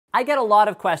I get a lot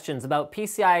of questions about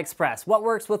PCI Express. What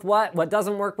works with what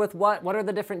doesn't work with what are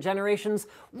the different generations,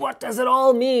 what does it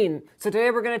all mean? So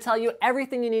today we're going to tell you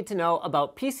everything you need to know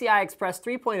about PCI Express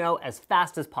 3.0 as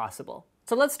fast as possible.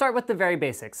 So let's start with the very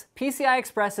basics. PCI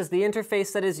Express is the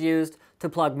interface that is used to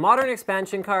plug modern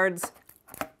expansion cards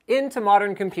into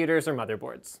modern computers or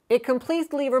motherboards. It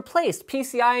completely replaced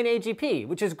PCI and AGP,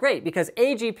 which is great because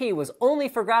AGP was only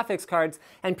for graphics cards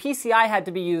and PCI had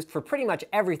to be used for pretty much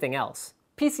everything else.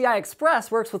 PCI Express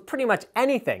works with pretty much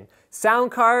anything. Sound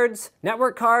cards,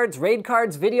 network cards, RAID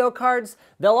cards, video cards,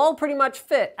 they'll all pretty much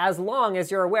fit as long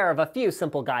as you're aware of a few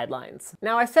simple guidelines.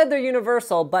 Now I said they're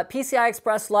universal, but PCI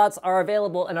Express slots are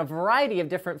available in a variety of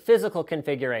different physical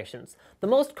configurations. The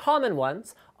most common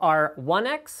ones are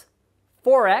 1x,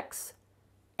 4x,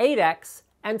 8x,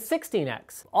 and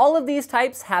 16x. All of these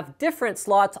types have different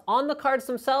slots on the cards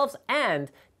themselves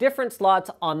and different slots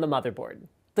on the motherboard.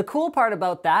 The cool part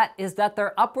about that is that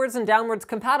they're upwards and downwards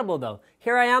compatible though.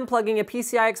 Here I am plugging a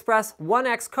PCI Express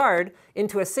 1X card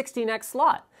into a 16X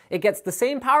slot. It gets the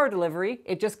same power delivery,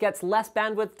 it just gets less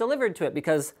bandwidth delivered to it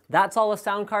because that's all a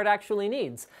sound card actually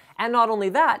needs. And not only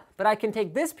that, but I can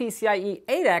take this PCIe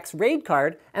 8X RAID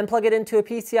card and plug it into a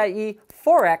PCIe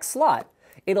 4X slot.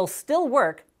 It'll still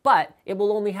work, but it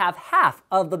will only have half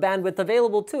of the bandwidth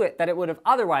available to it that it would have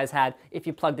otherwise had if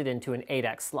you plugged it into an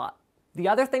 8X slot. The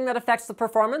other thing that affects the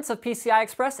performance of PCI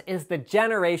Express is the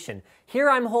generation. Here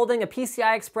I'm holding a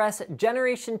PCI Express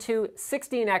Generation 2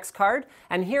 16X card,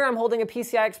 and here I'm holding a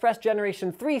PCI Express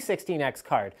Generation 3 16X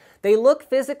card. They look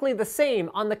physically the same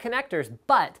on the connectors,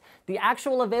 but the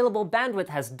actual available bandwidth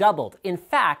has doubled. In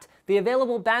fact, the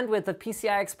available bandwidth of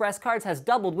PCI Express cards has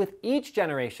doubled with each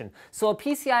generation. So a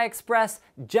PCI Express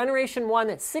Generation 1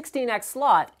 16X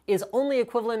slot is only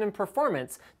equivalent in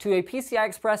performance to a PCI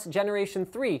Express Generation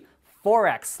 3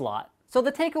 4X slot. So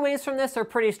the takeaways from this are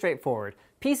pretty straightforward.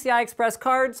 PCI Express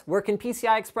cards work in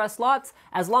PCI Express slots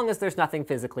as long as there's nothing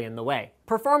physically in the way.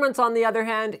 Performance, on the other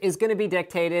hand, is going to be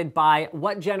dictated by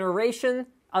what generation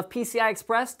of PCI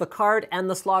Express the card and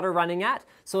the slot are running at.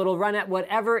 So it'll run at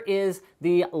whatever is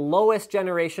the lowest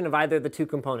generation of either the two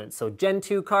components. So Gen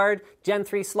 2 card, Gen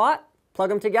 3 slot, plug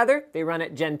them together, they run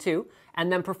at Gen 2.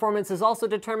 And then performance is also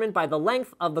determined by the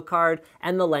length of the card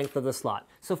and the length of the slot.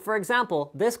 So for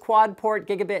example, this quad port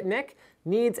gigabit NIC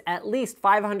needs at least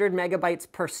 500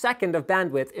 megabytes per second of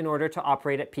bandwidth in order to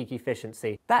operate at peak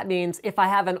efficiency. That means if I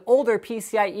have an older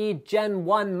PCIe Gen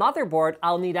 1 motherboard,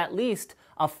 I'll need at least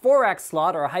a 4X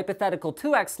slot or a hypothetical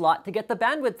 2X slot to get the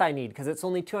bandwidth I need because it's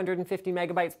only 250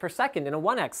 megabytes per second in a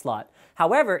 1X slot.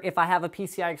 However, if I have a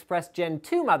PCI Express Gen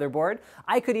 2 motherboard,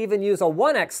 I could even use a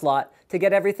 1X slot to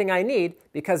get everything I need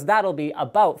because that'll be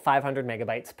about 500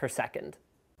 megabytes per second.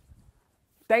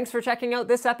 Thanks for checking out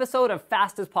this episode of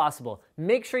Fast as Possible.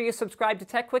 Make sure you subscribe to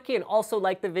Tech Quickie and also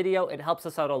like the video, it helps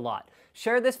us out a lot.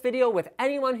 Share this video with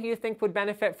anyone who you think would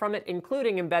benefit from it,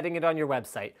 including embedding it on your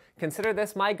website. Consider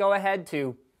this my go-ahead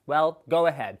to, well, go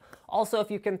ahead. Also,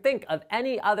 if you can think of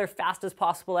any other Fast as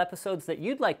Possible episodes that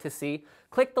you'd like to see,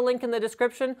 click the link in the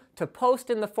description to post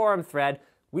in the forum thread.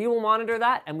 We will monitor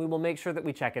that and we will make sure that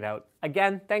we check it out.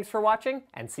 Again, thanks for watching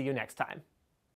and see you next time.